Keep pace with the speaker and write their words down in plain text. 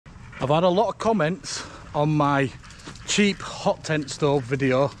I've had a lot of comments on my cheap hot tent stove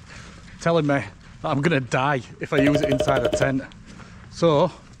video telling me that I'm gonna die if I use it inside a tent. So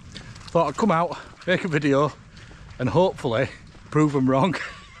thought I'd come out, make a video and hopefully prove them wrong.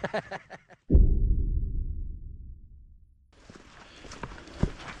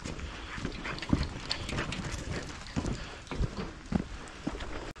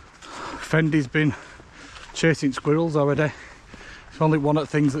 Fendy's been chasing squirrels already. It's only one of the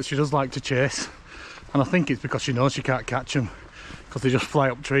things that she does like to chase, and I think it's because she knows she can't catch them, because they just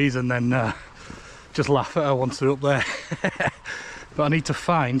fly up trees and then just laugh at her once they're up there. But I need to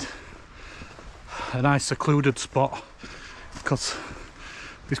find a nice secluded spot, because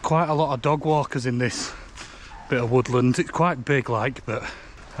there's quite a lot of dog walkers in this bit of woodland. It's quite big like, but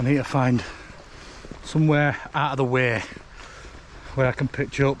I need to find somewhere out of the way where I can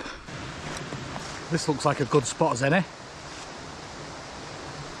pitch up. This looks like a good spot as any.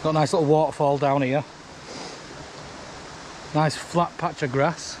 Got a nice little waterfall down here. Nice flat patch of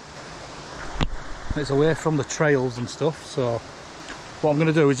grass. It's away from the trails and stuff, so what I'm going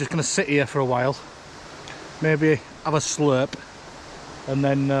to do is just going to sit here for a while, maybe have a slurp, and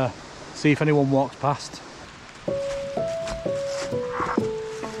then see if anyone walks past.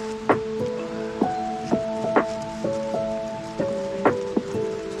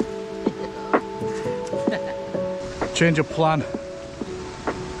 Change of plan.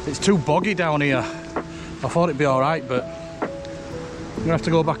 It's too boggy down here. I thought it'd be alright, but I'm gonna have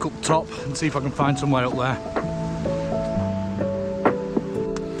to go back up top and see if I can find somewhere up there.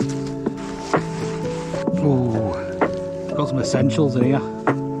 Ooh, got some essentials in here.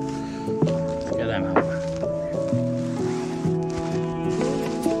 Get them out.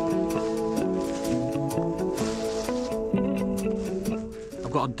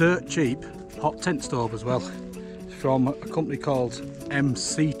 I've got a dirt cheap hot tent stove as well, from a company called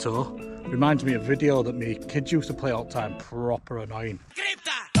MCto. Reminds me of a video that me kids used to play all the time. Proper annoying.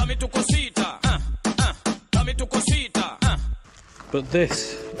 But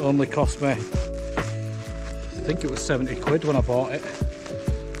this only cost me, I think it was 70 quid when I bought it.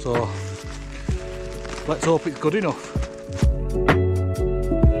 So let's hope it's good enough.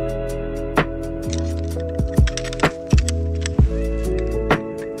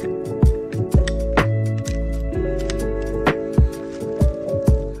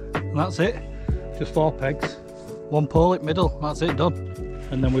 That's it, just 4 pegs, 1 pole in middle, that's it, done.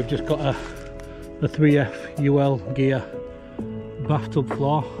 And then we've just got a 3F UL gear bathtub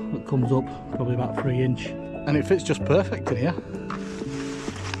floor that comes up probably about 3 inch, and it fits just perfect in here.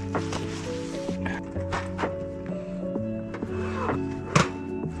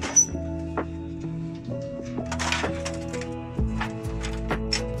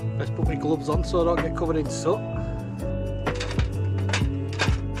 Let's put my gloves on so I don't get covered in soot.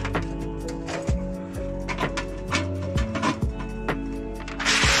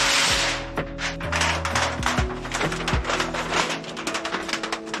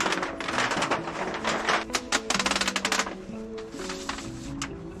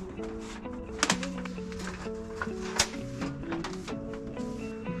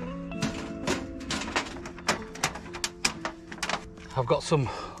 I've got some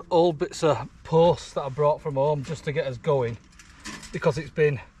old bits of posts that I brought from home just to get us going, because it's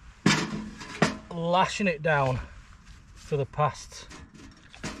been lashing it down for the past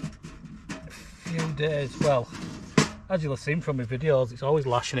few days. Well, as you'll have seen from my videos, it's always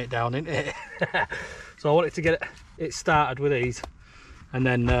lashing it down, isn't it? So I wanted to get it started with these, and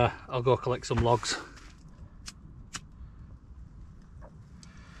then I'll go collect some logs.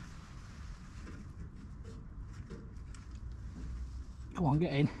 Come on,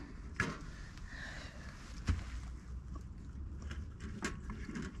 get in.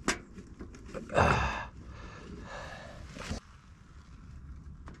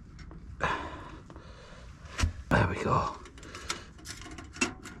 There we go.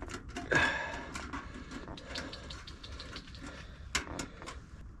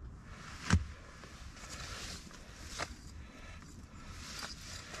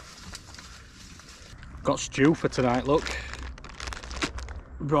 Got stew for tonight, look.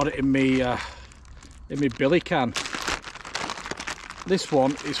 Brought it in me billy can. This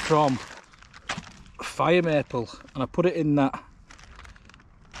one is from Fire Maple, and I put it in that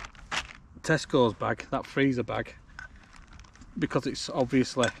Tesco's bag, that freezer bag, because it's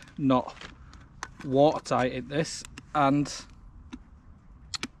obviously not watertight in this, and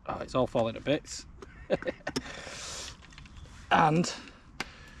it's all falling to bits. And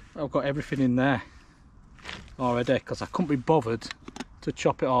I've got everything in there already, because I couldn't be bothered to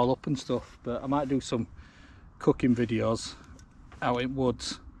chop it all up and stuff, but I might do some cooking videos out in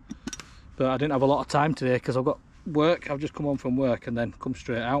woods but I didn't have a lot of time today because I've got work. I've just come home from work and then come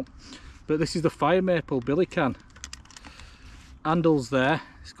straight out. But this is the fire maple billy can. Handle's there,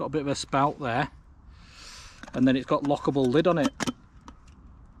 it's got a bit of a spout there, and then it's got lockable lid on it.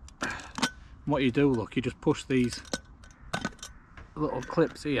 What you do, look, you just push these little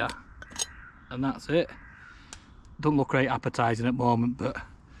clips here and that's it. Don't look very appetising at the moment, but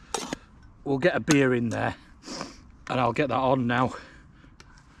we'll get a beer in there and I'll get that on now,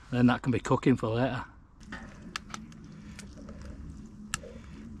 then that can be cooking for later.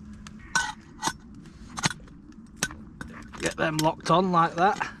 Get them locked on like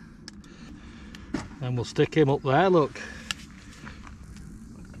that, and we'll stick him up there, look.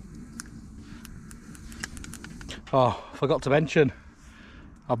 Oh, forgot to mention,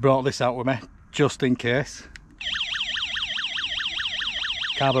 I brought this out with me just in case.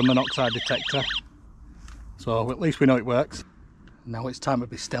 Carbon monoxide detector, so at least we know it works. Now it's time to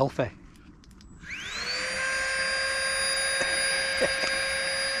be stealthy.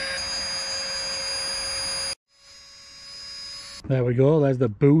 There we go, there's the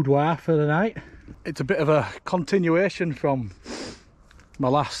boudoir for the night. It's a bit of a continuation from my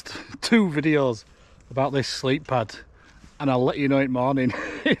last 2 videos about this sleep pad, and I'll let you know in the morning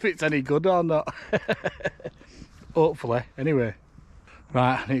if it's any good or not. Hopefully, anyway.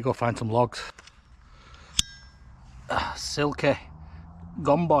 Right, I need to go find some logs. Silky,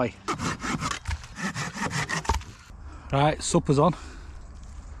 gomboy. Right, supper's on.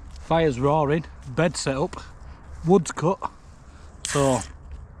 Fire's roaring, bed set up, wood's cut. So,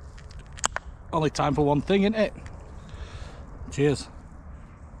 only time for one thing, isn't it? Cheers.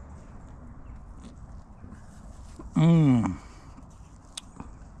 Ooh,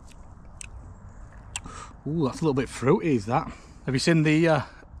 that's a little bit fruity, is that? Have you seen the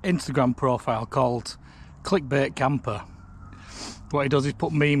Instagram profile called Clickbait Camper? What he does is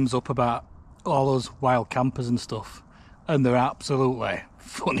put memes up about all those wild campers and stuff, and they're absolutely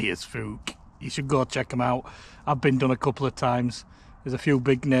funny as spook. You should go check them out. I've been done a couple of times. There's a few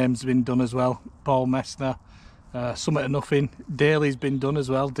big names been done as well. Paul Messner, Summit of Nothing. Daly's been done as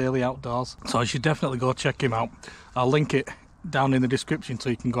well, Daily Outdoors. So you should definitely go check him out. I'll link it down in the description so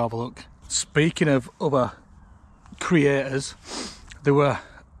you can go have a look. Speaking of other creators, there were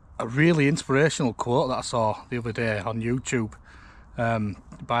a really inspirational quote that I saw the other day on YouTube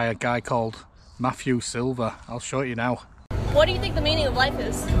by a guy called Mathew Silver. I'll show it you now. What do you think the meaning of life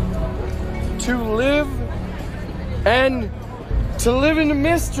is? To live and to live in a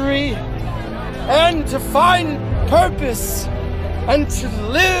mystery and to find purpose and to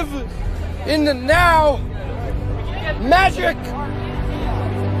live in the now. Magic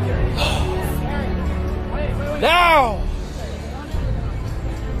now.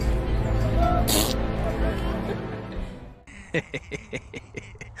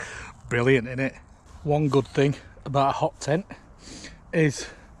 Brilliant, isn't it? One good thing about a hot tent is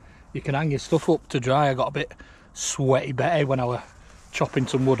you can hang your stuff up to dry. I got a bit sweaty Betty when I was chopping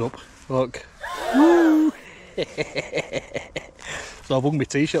some wood up. Look. Woo! So I've hung my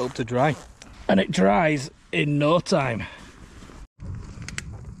t-shirt up to dry and it dries in no time.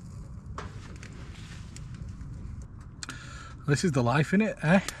 This is the life, innit,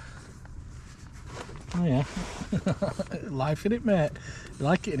 eh? Oh yeah. Life, innit, mate? You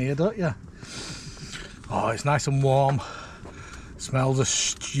like it in here, don't you? Oh, it's nice and warm. Smells of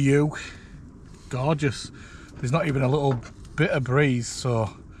stew. Gorgeous. There's not even a little bit of breeze, so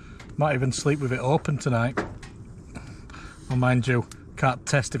might even sleep with it open tonight. Well, mind you, can't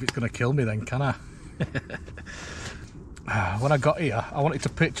test if it's going to kill me then, can I? When I got here, I wanted to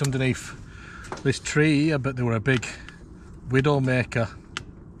pitch underneath this tree here, but there were a big widowmaker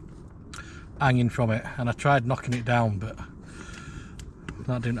hanging from it, and I tried knocking it down, but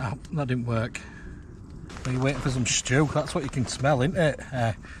that didn't work. Are you waiting for some stew? That's what you can smell, isn't it?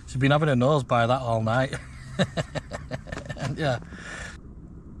 She's been having a nose by that all night. And yeah.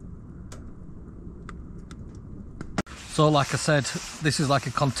 So like I said, this is like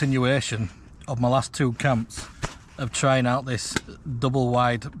a continuation of my last 2 camps of trying out this double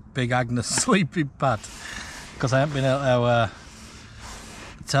wide big Agnes sleeping pad, because I haven't been able to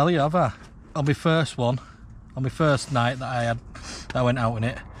tell you, have I? On my first one, on my first night that I went out in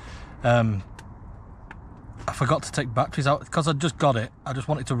it, I forgot to take batteries out because I just got it. I just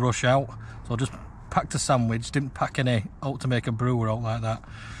wanted to rush out, so I just packed a sandwich, didn't pack any out to make a brew or out like that.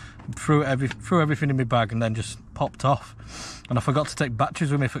 Threw everything in my bag and then just popped off. And I forgot to take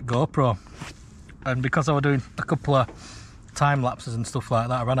batteries with me for GoPro. And because I was doing a couple of time lapses and stuff like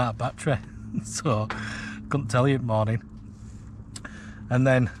that, I ran out of battery. So couldn't tell you in the morning. And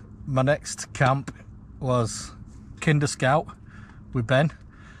then my next camp was Kinder Scout with Ben.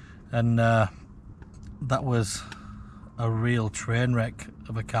 and that was a real train wreck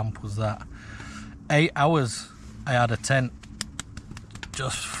of a camp. Was that 8 hours I had a tent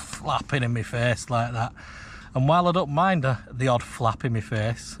just flapping in my face like that, and while I don't mind the odd flap in my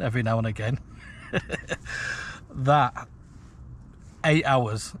face every now and again, that 8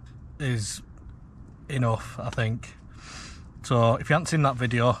 hours is enough, I think. So if you haven't seen that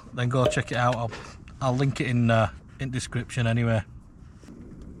video, then go check it out. I'll link it in description anyway.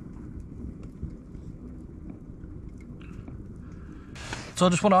 So I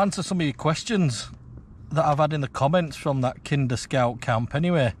just want to answer some of your questions that I've had in the comments from that Kinder Scout camp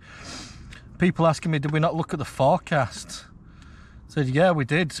anyway. People asking me, did we not look at the forecast? I said, yeah, we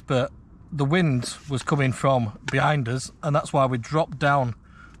did, but the wind was coming from behind us, and that's why we dropped down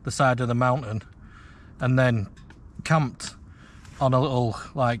the side of the mountain and then camped on a little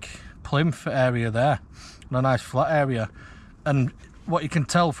like plinth area there, on a nice flat area. And what you can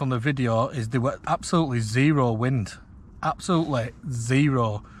tell from the video is there were absolutely zero wind, absolutely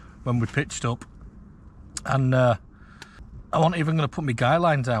zero when we pitched up, and I wasn't even going to put my guy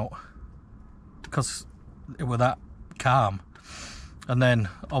lines out because it was that calm. And then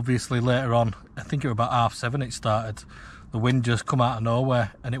obviously later on, I think it was about 7:30 it started, the wind just come out of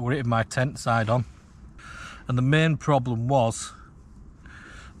nowhere and it were hitting my tent side on. And the main problem was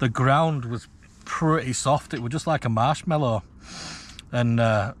the ground was pretty soft. It was just like a marshmallow, and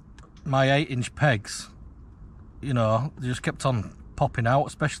my 8-inch pegs, you know, they just kept on popping out,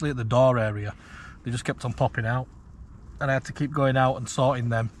 especially at the door area. They just kept on popping out, and I had to keep going out and sorting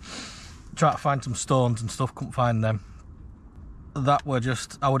them, try to find some stones and stuff, couldn't find them. That were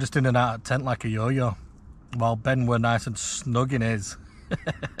just, I was just in and out of tent like a yo-yo, while Ben were nice and snug in his.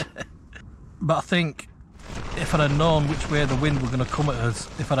 But I think if I'd have known which way the wind were going to come at us,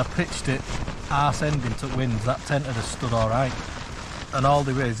 if I'd have pitched it arse end into winds, that tent would have stood alright. And all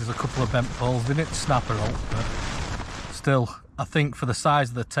there is a couple of bent poles. They didn't snap her out, but still, I think for the size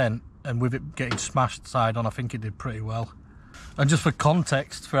of the tent, and with it getting smashed side on, I think it did pretty well. And just for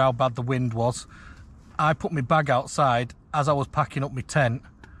context, for how bad the wind was, I put my bag outside as I was packing up my tent,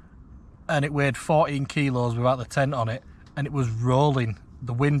 and it weighed 14 kilos without the tent on it, and it was rolling.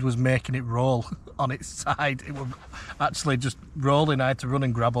 The wind was making it roll on its side. It was actually just rolling. I had to run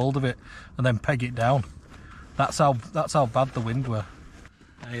and grab hold of it and then peg it down. That's how bad the wind were.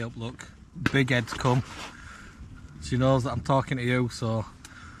 Hey up, look, big head's come. She knows that I'm talking to you, so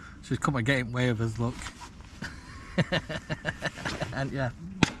she's come and get in way of us, look. And yeah,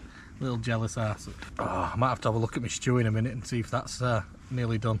 little jealous ass. Oh, I might have to have a look at my stew in a minute and see if that's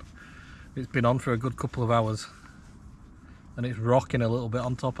nearly done. It's been on for a good couple of hours, and it's rocking a little bit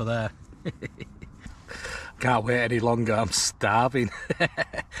on top of there. Can't wait any longer, I'm starving. Let's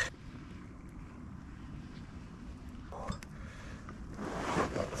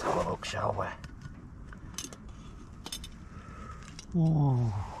have a look, shall we?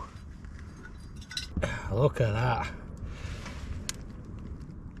 Ooh. Look at that.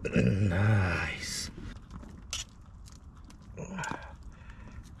 Nice.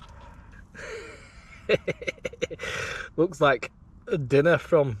 Looks like a dinner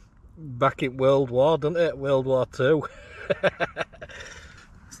from back in World War, doesn't it? World War II.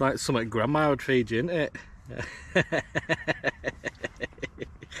 It's like something Grandma would feed you, isn't it?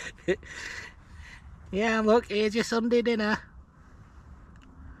 Yeah, look, here's your Sunday dinner.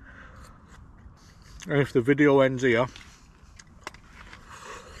 And if the video ends here,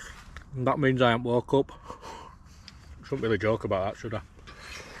 that means I haven't woke up. Shouldn't really joke about that, should I?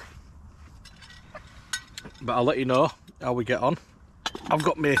 But I'll let you know how we get on. I've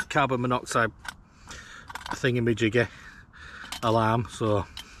got my carbon monoxide thingy-majiggy alarm, so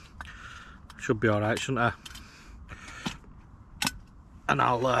should be alright, shouldn't I? And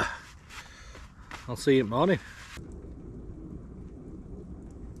I'll see you in the morning.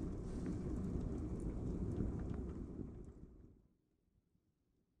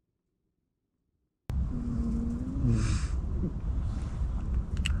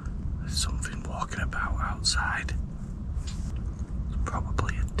 There's something walking about outside. It's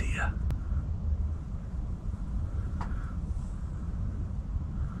probably a deer.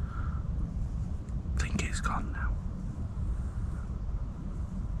 I think it's gone now.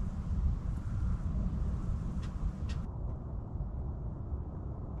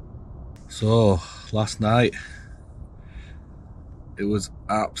 So, last night it was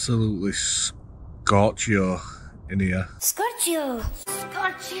absolutely scorchio in here. Scorchio!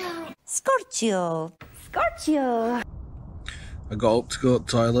 Scorchio! Scorchio! Scorchio! I got up to go to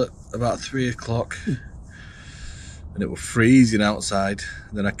the toilet about 3 o'clock and it was freezing outside.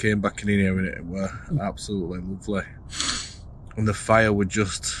 Then I came back in here and it were absolutely lovely. And the fire was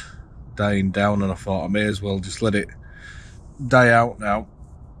just dying down, and I thought I may as well just let it die out now,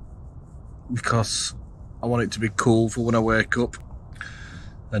 because I want it to be cool for when I wake up.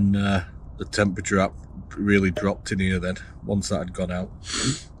 And the temperature really dropped in here then, once that had gone out.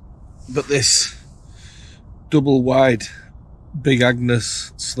 But this double wide big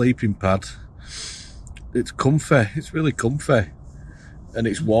Agnes sleeping pad, it's comfy, it's really comfy, and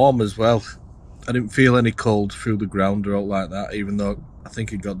it's warm as well. I didn't feel any cold through the ground or out like that, even though I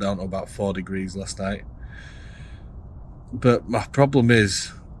think it got down to about 4 degrees last night. But my problem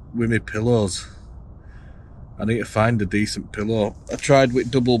is with my pillows. I need to find a decent pillow. I tried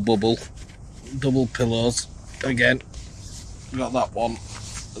with double pillows again. Got that one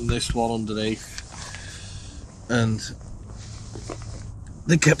and this one underneath, and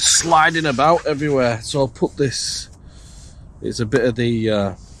they kept sliding about everywhere. So I put this, it's a bit of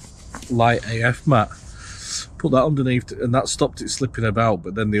the light AF mat, put that underneath, and that stopped it slipping about,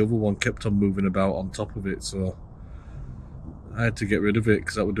 but then the other one kept on moving about on top of it, so I had to get rid of it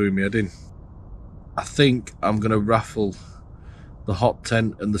because that was doing me head in. I think I'm going to raffle the hot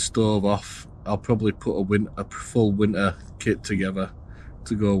tent and the stove off. I'll probably put a full winter kit together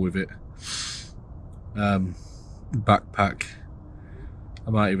to go with it. Backpack. I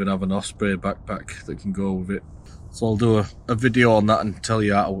might even have an Osprey backpack that can go with it. So I'll do a video on that and tell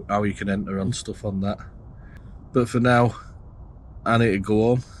you how you can enter on stuff on that. But for now, I need to go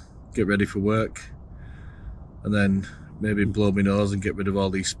home, get ready for work, and then maybe blow my nose and get rid of all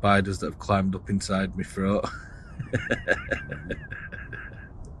these spiders that have climbed up inside my throat.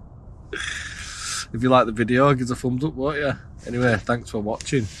 If you like the video, give us a thumbs up, won't you? Anyway, thanks for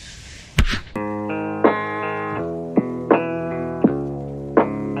watching.